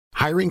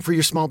Hiring for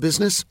your small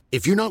business?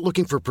 If you're not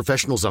looking for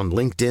professionals on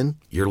LinkedIn,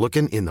 you're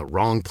looking in the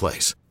wrong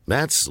place.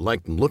 That's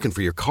like looking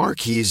for your car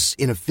keys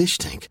in a fish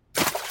tank.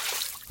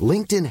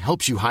 LinkedIn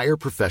helps you hire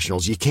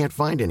professionals you can't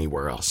find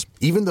anywhere else,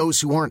 even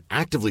those who aren't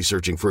actively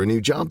searching for a new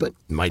job but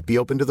might be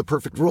open to the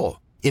perfect role.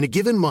 In a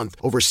given month,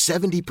 over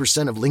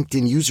 70% of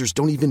LinkedIn users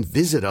don't even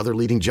visit other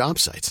leading job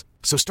sites.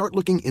 So start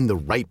looking in the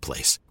right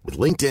place. With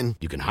LinkedIn,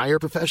 you can hire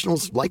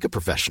professionals like a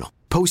professional.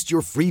 Post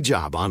your free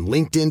job on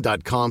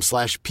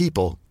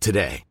linkedin.com/people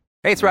today.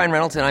 Hey, it's Ryan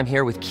Reynolds, and I'm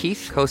here with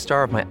Keith,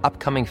 co-star of my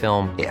upcoming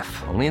film, If,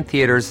 only in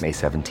theaters May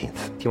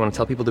 17th. Do you want to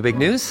tell people the big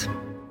news?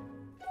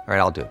 All right,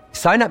 I'll do it.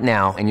 Sign up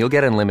now and you'll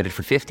get unlimited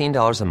for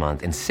 $15 a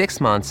month and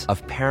 6 months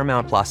of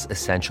Paramount Plus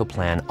Essential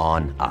Plan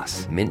on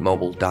us.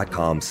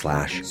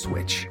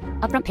 MintMobile.com/switch.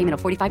 Upfront payment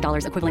of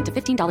 $45 equivalent to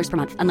 $15 per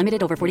month.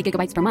 Unlimited over 40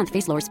 gigabytes per month.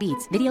 Face lower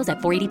speeds. Videos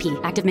at 480p.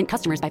 Active Mint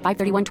customers by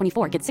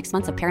 531.24 get 6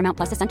 months of Paramount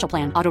Plus Essential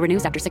Plan. Auto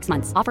renews after 6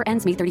 months. Offer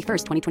ends May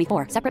 31st,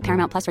 2024. Separate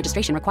Paramount Plus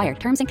registration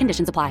required. Terms and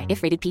conditions apply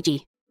if rated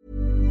PG.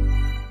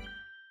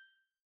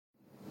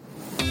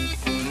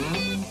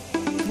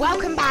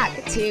 Welcome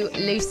back to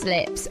Loose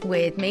Lips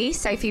with me,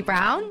 Sophie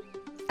Brown.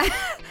 I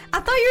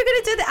thought you were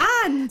going to do the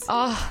and.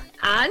 Oh,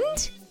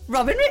 and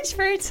Robin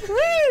Richford.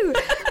 Woo!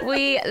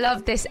 We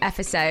love this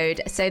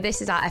episode. So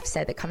this is our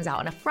episode that comes out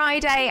on a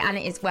Friday, and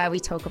it is where we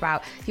talk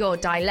about your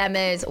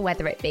dilemmas,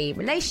 whether it be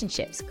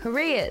relationships,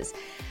 careers,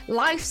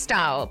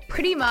 lifestyle,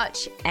 pretty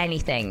much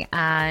anything.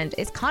 And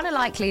it's kind of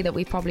likely that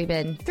we've probably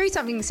been through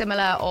something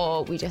similar,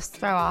 or we just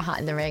throw our hat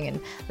in the ring and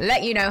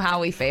let you know how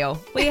we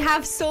feel. We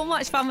have so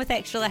much fun with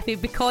Extra Lippy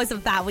because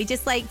of that. We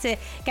just like to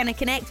kind of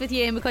connect with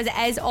you, and because it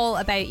is all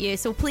about you.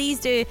 So please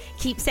do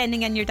keep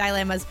sending in your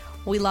dilemmas.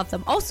 We love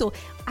them. Also,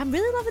 I'm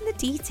really loving the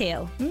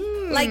detail.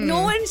 Like,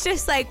 no one's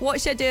just like, what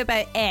should I do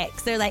about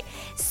X? They're like,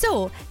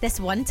 so this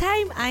one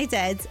time I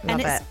did, and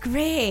it's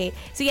great.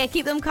 So yeah,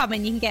 keep them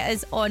coming. You can get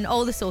us on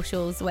all the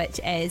socials, which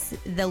is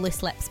the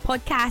Loose Lips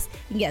Podcast.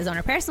 You can get us on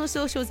our personal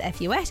socials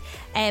if you wish.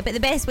 But the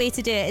best way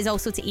to do it is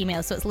also to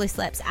email. So it's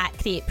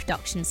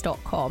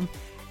looselips@createproductions.com.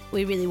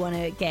 We really want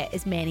to get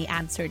as many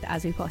answered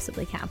as we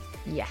possibly can.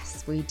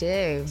 Yes, we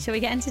do. Shall we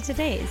get into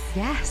today's?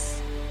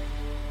 Yes.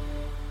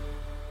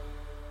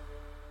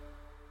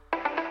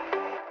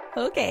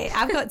 Okay,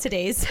 I've got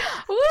today's.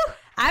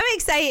 I'm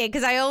excited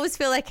because I always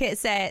feel like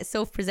it's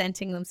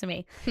self-presenting them to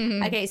me.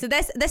 Okay, so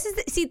this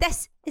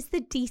is the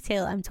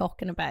detail I'm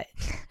talking about.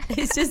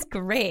 It's just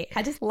great.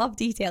 I just love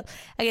detail.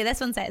 Okay, this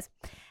one says,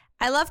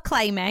 I love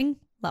climbing.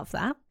 Love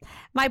that.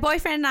 My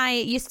boyfriend and I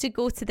used to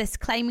go to this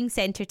climbing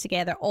centre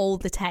together all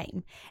the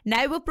time.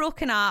 Now we're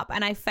broken up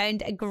and I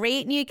found a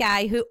great new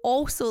guy who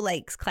also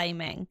likes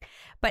climbing.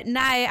 But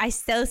now I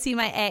still see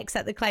my ex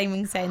at the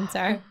climbing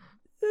centre.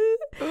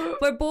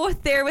 We're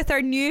both there with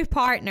our new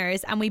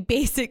partners and we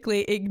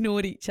basically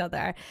ignore each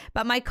other.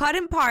 But my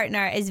current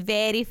partner is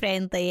very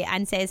friendly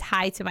and says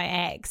hi to my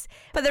ex.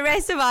 But the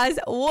rest of us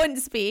won't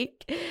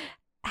speak.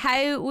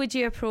 How would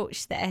you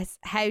approach this?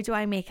 How do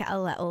I make it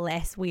a little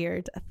less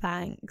weird?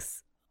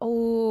 Thanks. I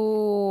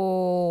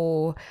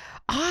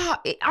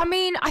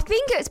mean, I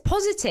think it's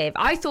positive.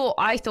 I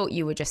thought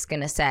you were just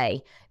going to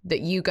say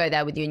that you go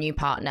there with your new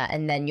partner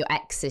and then your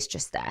ex is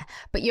just there.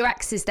 But your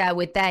ex is there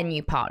with their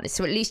new partner.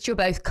 So at least you're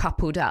both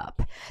coupled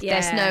up. Yeah.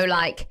 There's no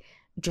like,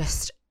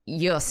 just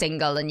you're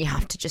single and you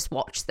have to just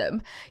watch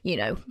them, you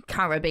know,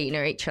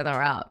 carabiner each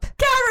other up.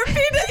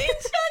 Carabiner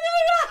each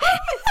other up!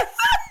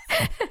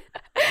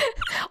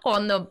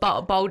 On the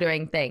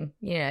bouldering thing,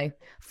 you know,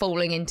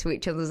 falling into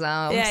each other's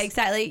arms. Yeah,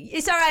 exactly.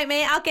 It's all right,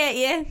 mate. I'll get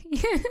you.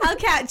 I'll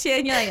catch you.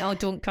 And you're like, oh,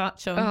 don't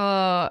catch him.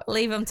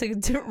 Leave him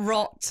to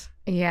rot.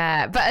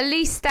 Yeah, but at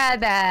least they're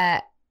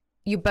there.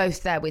 You're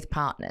both there with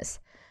partners.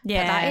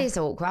 Yeah. But that is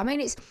awkward. I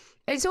mean, it's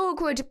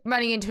awkward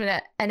running into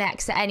an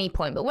ex at any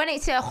point, but when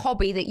it's a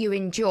hobby that you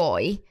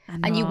enjoy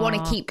and you want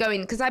to keep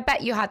going, because I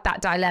bet you had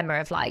that dilemma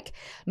of like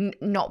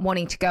not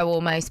wanting to go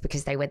almost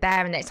because they were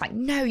there, and it's like,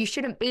 no, you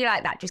shouldn't be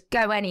like that, just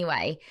go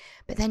anyway.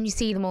 But then you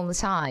see them all the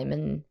time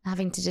and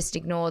having to just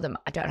ignore them.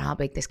 I don't know how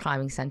big this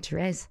climbing centre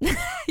is.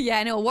 Yeah,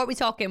 I know. What are we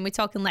talking? We're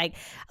talking like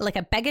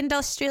a big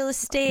industrial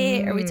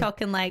estate? Or are we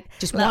talking like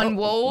just one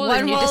wall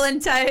in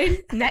town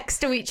next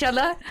to each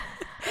other?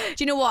 Do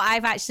you know what?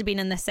 I've actually been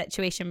in this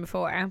situation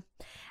before,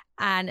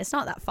 and it's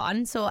not that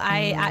fun. So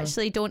I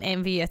actually don't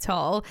envy you at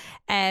all.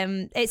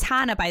 It's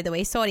Hannah, by the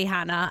way. Sorry,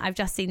 Hannah. I've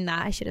just seen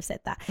that. I should have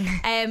said that.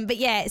 But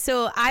yeah,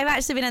 so I've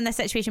actually been in this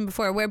situation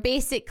before where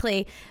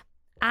basically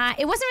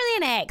it wasn't really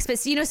an ex,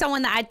 but you know,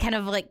 someone that I'd kind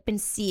of like been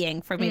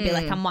seeing for maybe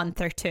like a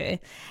month or two.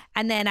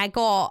 And then I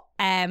got,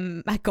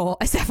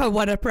 as if I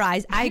won a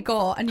prize, I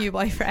got a new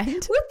boyfriend.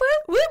 Whoop,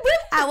 whoop, whoop, whoop.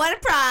 I won a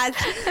prize.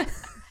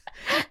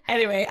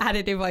 Anyway, I had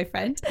a new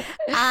boyfriend,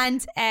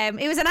 and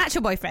it was an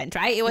actual boyfriend,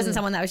 right? It wasn't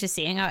someone that I was just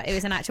seeing. It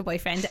was an actual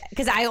boyfriend,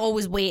 because I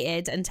always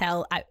waited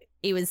until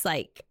it was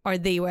like, or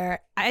they were,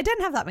 I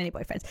didn't have that many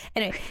boyfriends.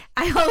 Anyway,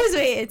 I always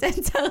waited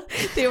until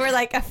they were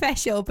like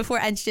official before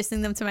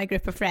introducing them to my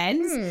group of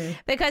friends,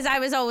 because I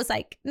was always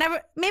like,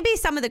 never, maybe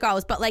some of the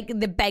girls, but like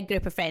the big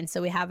group of friends.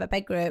 So we have a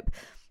big group.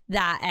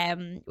 that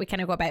we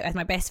kind of go about with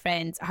my best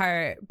friend.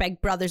 Her big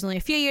brother's only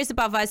a few years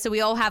above us, so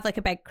we all have like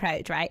a big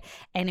crowd, right?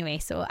 Anyway,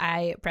 so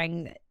I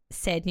bring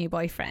said new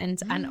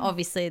boyfriend, and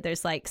obviously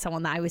there's like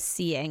someone that I was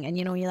seeing, and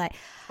you're like,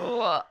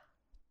 what?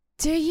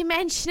 Do you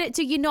mention it?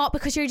 Do you not?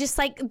 Because you're just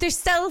like, they're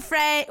still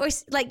friend, or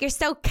like you're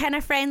still kind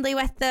of friendly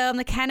with them.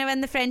 They're kind of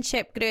in the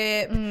friendship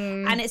group,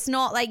 and it's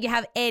not like you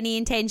have any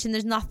intention.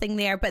 There's nothing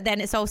there. But then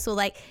it's also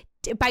like,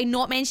 by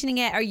not mentioning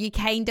it, are you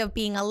kind of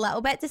being a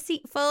little bit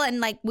deceitful?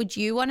 And like, would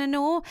you want to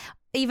know,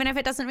 even if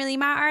it doesn't really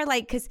matter?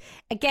 Like, because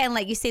again,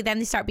 like you say, then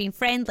they start being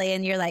friendly,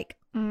 and you're like,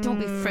 don't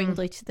be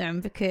friendly to them,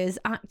 because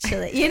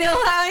actually, you know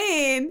what I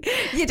mean?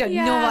 You don't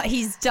know what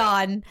he's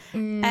done.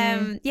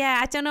 Yeah,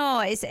 I don't know.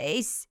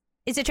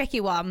 It's a tricky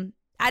one.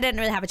 I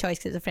didn't really have a choice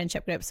because it's a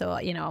friendship group, so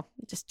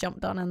just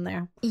jumped on in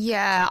there.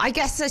 Yeah, I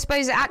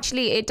suppose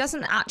it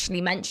doesn't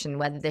actually mention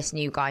whether this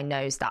new guy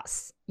knows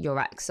that's your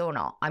ex or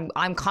not.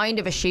 I'm kind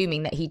of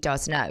assuming that he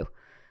does know,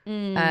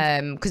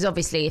 because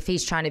obviously if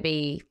he's trying to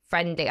be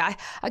friendly, I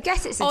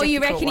guess it's a difficult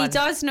you reckon one. He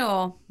does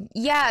know?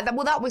 Yeah,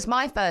 that was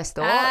my first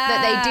thought,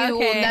 that they do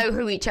all know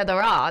who each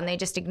other are, and they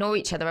just ignore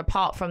each other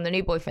apart from the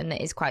new boyfriend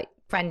that is quite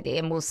friendly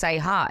and will say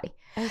hi.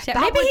 Maybe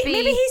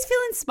he's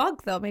feeling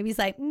smug though. Maybe he's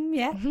like,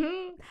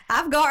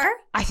 I've got her.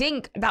 I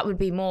think that would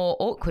be more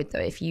awkward though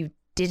if you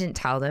didn't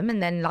tell them,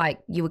 and then like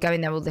you were going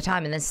there all the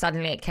time, and then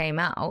suddenly it came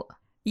out.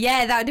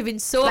 Yeah, that would have been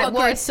so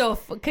awkward. So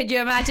could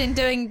you imagine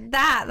doing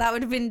that? That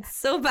would have been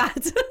so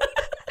bad.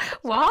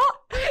 What?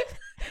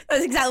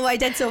 That's exactly what I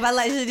did. So I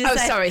literally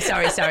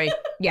just sorry.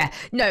 Yeah,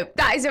 no,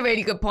 that is a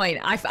really good point.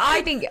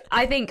 I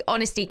think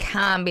honesty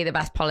can be the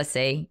best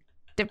policy.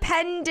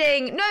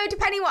 Depending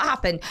what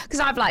happened, because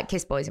I've like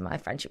kissed boys in my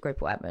friendship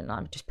group or whatever, and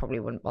I just probably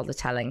wouldn't bother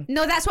telling.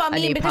 No, that's what I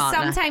mean, because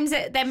partner. sometimes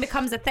it then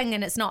becomes a thing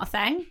and it's not a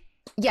thing.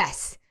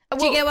 Yes.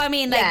 Do you get what I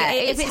mean? Like,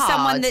 if it's hard.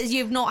 someone that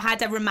you've not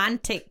had a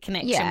romantic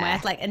connection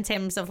with, like in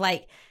terms of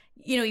like,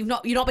 you've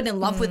not been in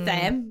love with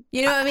them.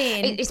 You know what I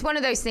mean? It's one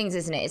of those things,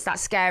 isn't it? It's that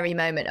scary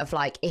moment of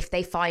like, if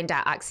they find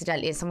out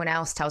accidentally and someone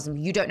else tells them,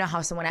 you don't know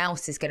how someone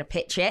else is going to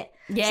pitch it.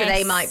 Yes. So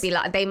they might be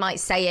like, they might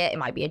say it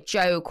might be a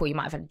joke, or you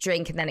might have had a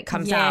drink and then it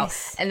comes out.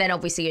 And then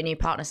obviously your new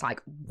partner's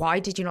like, why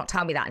did you not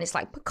tell me that? And it's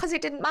like, because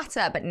it didn't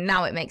matter. But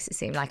now it makes it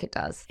seem like it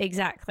does.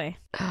 Exactly.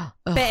 But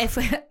if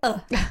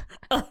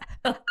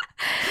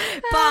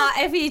but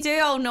if you do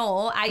all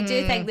know, I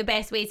do think the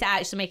best way to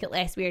actually make it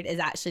less weird is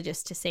actually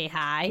just to say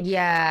hi.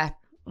 Yeah.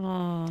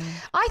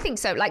 I think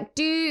so. Like,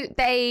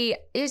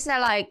 is there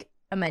like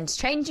a men's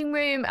changing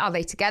room? Are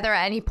they together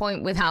at any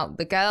point without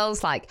the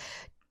girls? Like,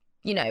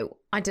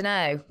 I don't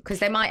know, because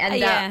they might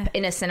end up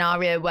in a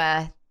scenario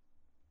where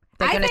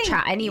they're going to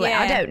chat anyway.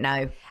 Yeah. I don't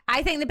know.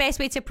 I think the best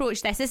way to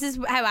approach this is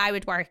how I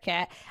would work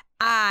it.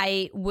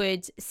 I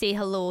would say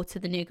hello to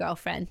the new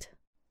girlfriend.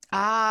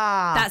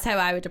 That's how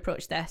I would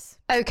approach this.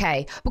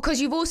 Okay,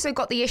 because you've also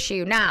got the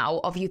issue now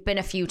of you've been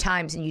a few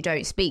times and you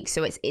don't speak,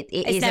 so it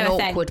is an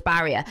awkward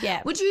barrier.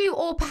 Yeah. Would you,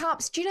 or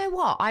perhaps, do you know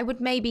what? I would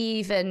maybe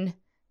even,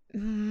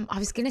 I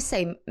was going to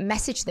say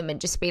message them and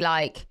just be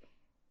like,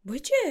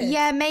 would you?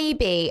 Yeah,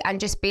 maybe, and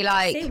just be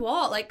like, say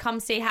what? Like, come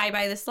say hi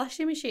by the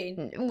slushy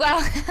machine?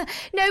 Well,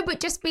 no, but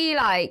just be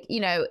like,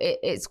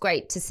 it's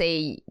great to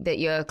see that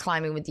you're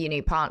climbing with your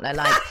new partner.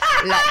 Like,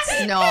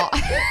 let's not.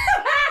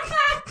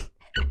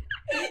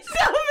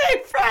 Tell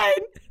me,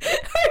 friend. Are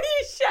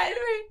you shitting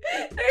me?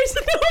 There's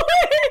no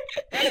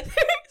way.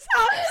 There's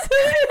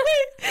absolutely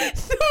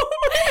no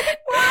way.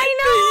 Why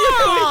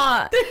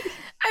not?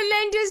 And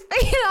then just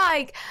be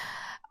like,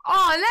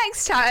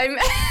 next time.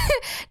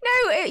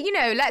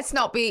 No, let's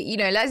not be,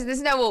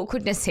 there's no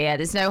awkwardness here.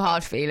 There's no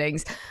hard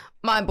feelings.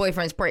 My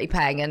boyfriend's pretty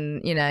peng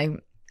and,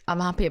 I'm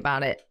happy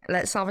about it.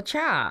 Let's have a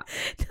chat.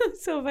 No,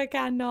 so I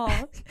cannot.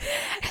 Is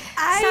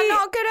that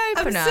not a good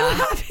opener? I'm so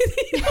happy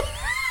that you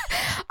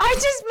I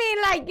just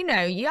mean, like,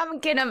 you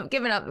haven't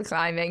given up the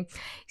climbing.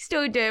 You're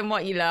still doing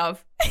what you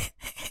love.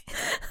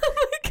 Oh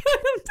my God,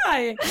 I'm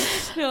dying.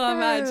 No, I'm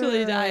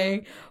actually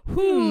dying.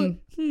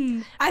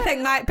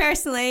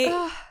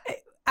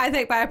 I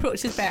think my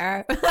approach is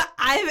better.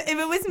 If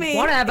it was me.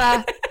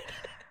 Whatever.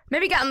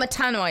 Maybe get on the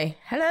tannoy.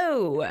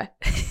 Hello.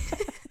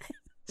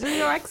 So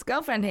your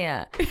ex-girlfriend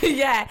here.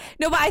 Yeah.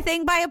 No, but I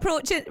think by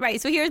approaching... Right,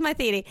 so here's my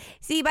theory.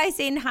 See, by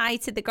saying hi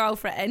to the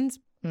girlfriend,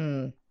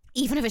 even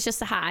if it's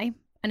just a hi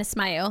and a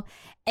smile,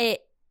 it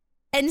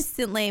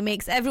instantly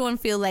makes everyone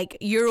feel like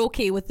you're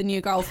okay with the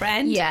new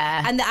girlfriend.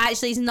 Yeah. And that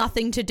actually has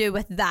nothing to do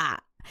with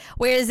that.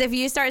 Whereas if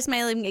you start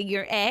smiling at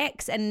your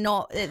ex and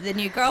not the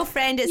new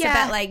girlfriend, it's a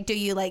bit like, do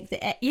you like the...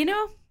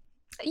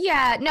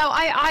 Yeah, no,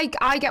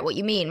 I get what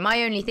you mean.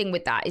 My only thing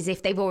with that is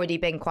if they've already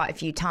been quite a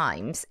few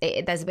times,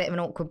 there's a bit of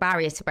an awkward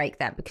barrier to break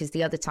that, because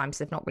the other times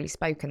they've not really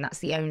spoken. That's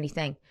the only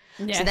thing.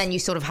 Yes. So then you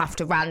sort of have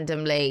to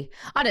randomly,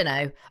 I don't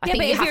know. I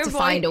think you have to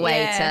find a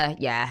way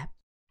to,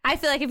 I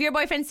feel like if your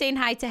boyfriend's saying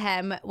hi to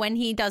him, when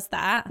he does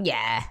that,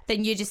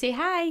 then you just say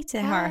hi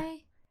to her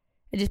and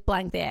just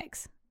blank the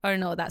ex. Or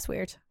no, that's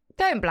weird.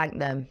 Don't blank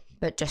them,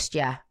 but just,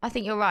 I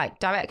think you're right.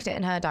 Direct it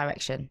in her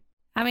direction.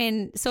 I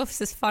mean,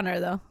 Sophie's is funner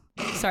though.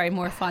 Sorry,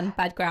 more fun.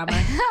 Bad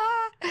grammar.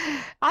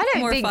 I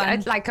don't More think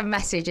fun. like a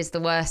message is the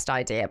worst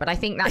idea, but I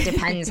think that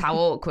depends how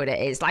awkward it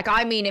is. Like,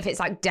 I mean, if it's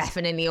like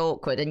definitely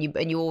awkward and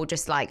you all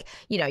just like,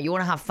 you know, you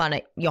want to have fun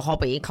at your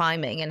hobby,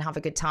 climbing, and have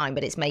a good time,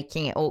 but it's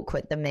making it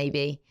awkward, then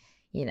maybe,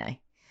 you know,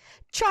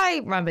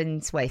 try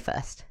Robin's way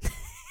first.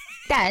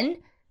 Then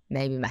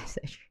maybe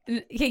message.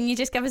 Can you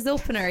just give us the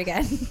opener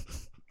again?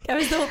 Give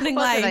us the opening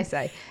What line. did I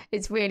say?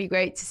 It's really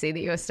great to see that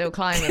you're still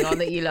climbing, or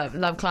that you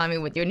love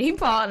climbing with your new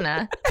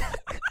partner.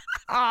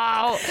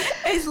 Oh,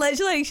 It's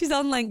literally like she's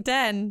on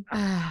LinkedIn.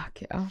 oh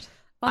God.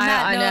 On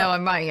that I note- know,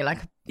 I'm writing it like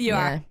You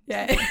are.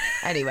 Yeah.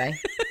 Anyway.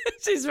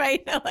 She's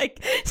writing it like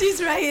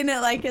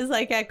it's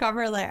like a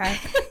cover letter.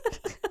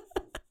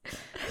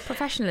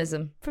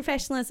 Professionalism.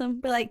 Professionalism.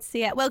 We like to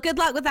see it. Well, good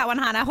luck with that one,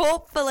 Hannah.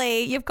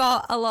 Hopefully you've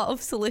got a lot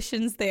of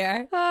solutions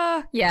there.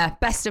 Yeah,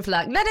 best of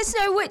luck. Let us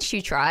know which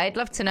you tried.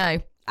 Love to know.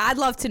 I'd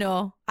love to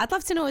know. I'd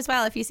love to know as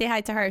well if you say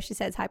hi to her, she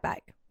says hi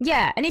back.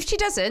 Yeah, and if she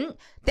doesn't,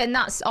 then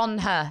that's on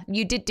her.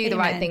 You did do the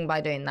right Amen. thing by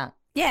doing that.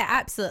 Yeah,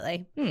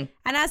 absolutely. And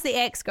as the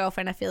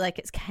ex-girlfriend, I feel like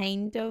it's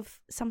kind of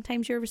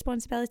sometimes your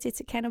responsibility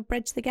to kind of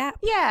bridge the gap.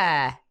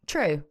 Yeah,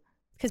 true.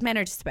 Because men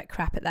are just a bit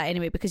crap at that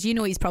anyway, because you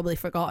know he's probably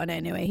forgotten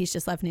anyway. He's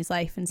just living his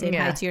life and saying hi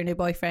Yeah. to your new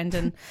boyfriend.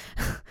 And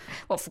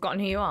What, forgotten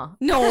who you are?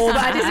 no, but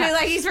I just feel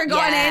like he's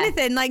forgotten Yeah.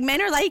 anything. Like, men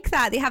are like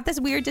that. They have this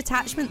weird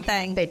detachment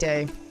thing. They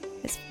do.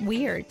 It's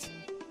weird.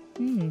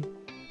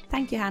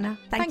 Thank you, Hannah.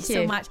 Thank you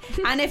so you. much.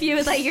 And if you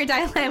would like your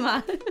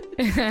dilemma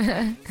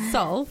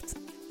solved,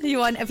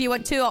 if you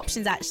want two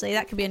options, actually,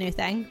 that could be a new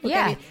thing.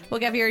 We'll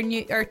give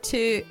you our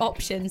two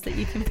options that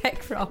you can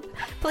pick from.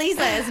 Please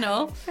let us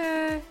know.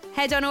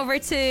 Head on over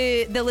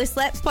to the Loose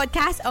Lips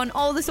podcast on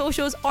all the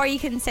socials, or you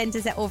can send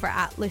us it over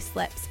at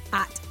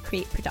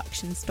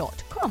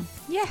looselips@createproductions.com.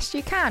 Yes,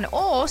 you can.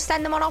 Or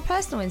send them on our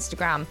personal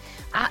Instagram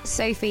at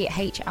Sophie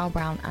H. L.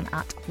 Brown and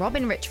at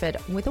Robin Richford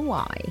with a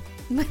Y.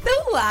 With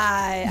a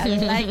Y. I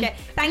like it.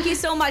 Thank you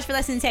so much for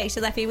listening to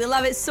Extra Lippy. We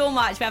love it so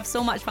much. We have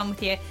so much fun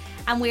with you.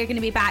 And we're going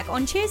to be back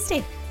on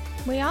Tuesday.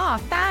 We are.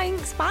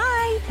 Thanks.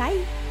 Bye.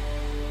 Bye.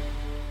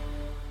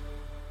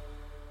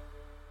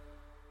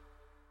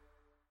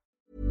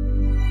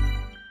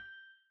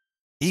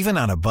 Even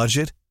on a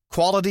budget,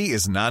 quality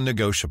is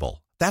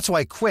non-negotiable. That's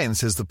why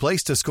Quince is the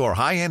place to score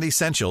high-end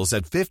essentials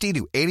at 50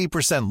 to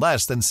 80%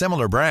 less than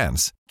similar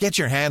brands. Get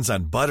your hands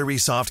on buttery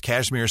soft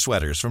cashmere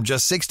sweaters from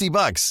just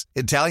 $60,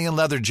 Italian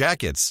leather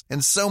jackets,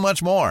 and so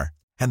much more.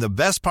 And the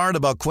best part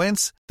about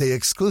Quince, they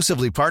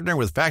exclusively partner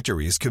with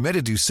factories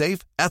committed to safe,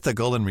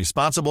 ethical, and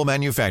responsible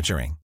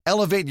manufacturing.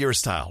 Elevate your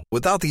style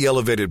without the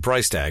elevated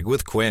price tag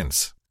with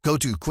Quince. Go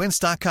to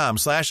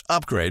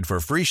quince.com/upgrade for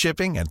free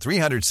shipping and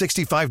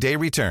 365-day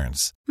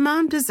returns.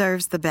 Mom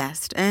deserves the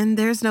best, and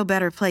there's no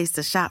better place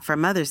to shop for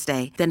Mother's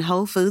Day than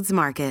Whole Foods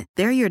Market.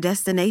 They're your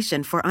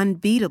destination for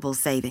unbeatable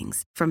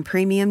savings, from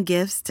premium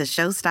gifts to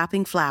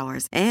show-stopping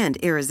flowers and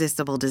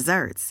irresistible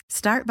desserts.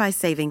 Start by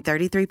saving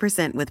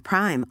 33% with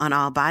Prime on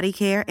all body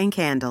care and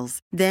candles.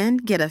 Then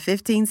get a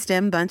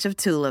 15-stem bunch of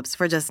tulips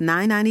for just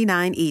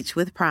 $9.99 each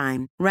with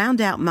Prime. Round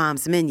out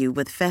Mom's menu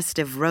with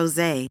festive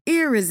rosé,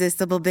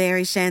 irresistible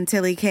berry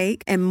chantilly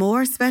cake, and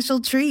more special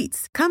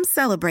treats. Come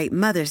celebrate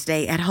Mother's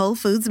Day at Whole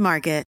Foods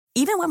Market.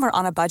 Even when we're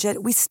on a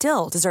budget, we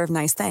still deserve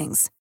nice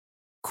things.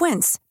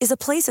 Quince is a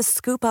place to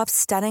scoop up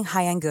stunning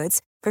high-end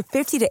goods for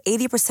 50 to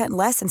 80%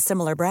 less than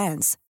similar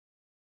brands.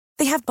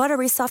 They have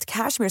buttery soft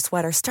cashmere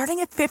sweaters starting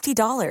at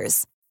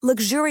 $50,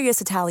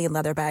 luxurious Italian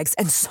leather bags,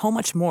 and so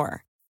much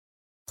more.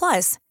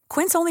 Plus,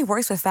 Quince only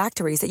works with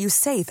factories that use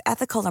safe,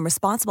 ethical, and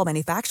responsible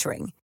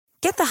manufacturing.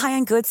 Get the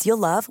high-end goods you'll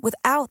love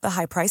without the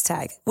high price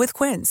tag with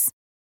Quince.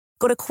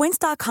 Go to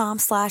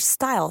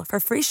quince.com/style for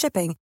free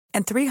shipping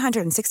and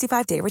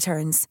 365-day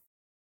returns.